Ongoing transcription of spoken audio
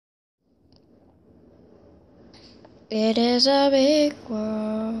It is a big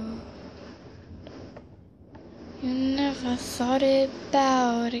world. You never thought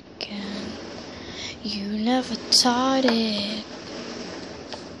about again. You never taught it.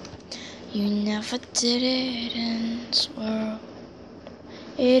 You never did it in this world.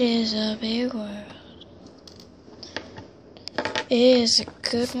 It is a big world. It is a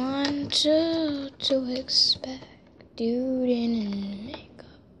good one to expect. You didn't make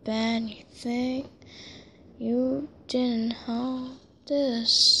up anything. You didn't hold the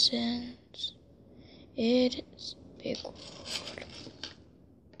sins. It is a big world.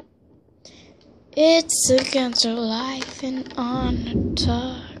 It's against our life and on the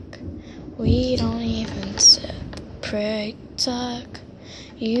talk. We don't even separate talk.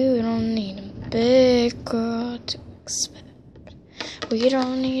 You don't need a big world to expect. We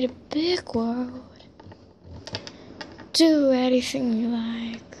don't need a big world. Do anything you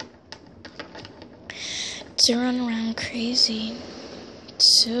like. To run around crazy.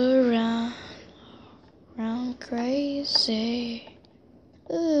 To run around crazy.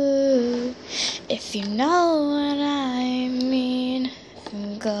 Ooh. If you know what I mean,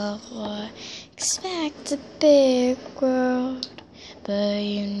 then go expect a big world. But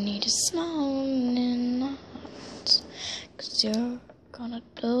you need a small one in the heart, 'cause you're gonna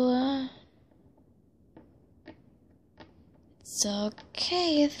do it. It's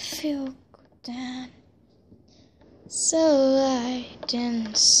okay if you go down. So light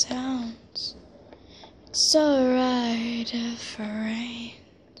in sounds. It's alright if it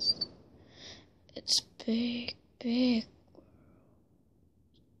rains. It's big, big.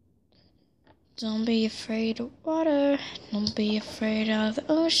 Don't be afraid of water. Don't be afraid of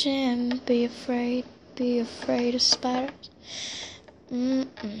the ocean. Be afraid of spiders.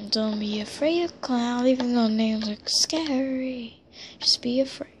 Don't be afraid of clowns, even though names look scary. Just be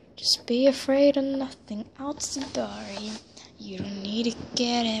afraid. Just be afraid of nothing outside. You don't need to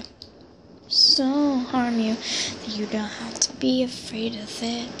get it so harm you that you don't have to be afraid of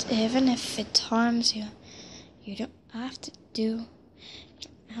it, even if it harms you. You don't have to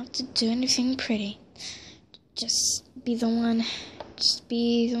do anything pretty. Just be the one. Just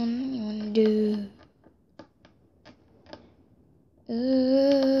be the one you want to do.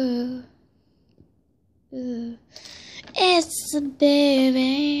 Ooh, ooh. It's a big,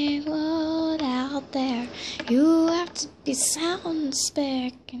 big world out there. You have to be sound,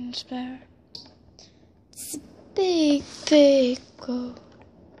 spec, and spare. It's a big, big world.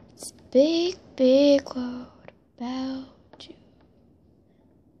 It's a big, big world about you.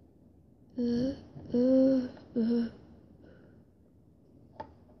 Ooh, ooh, ooh.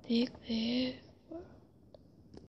 Big, big.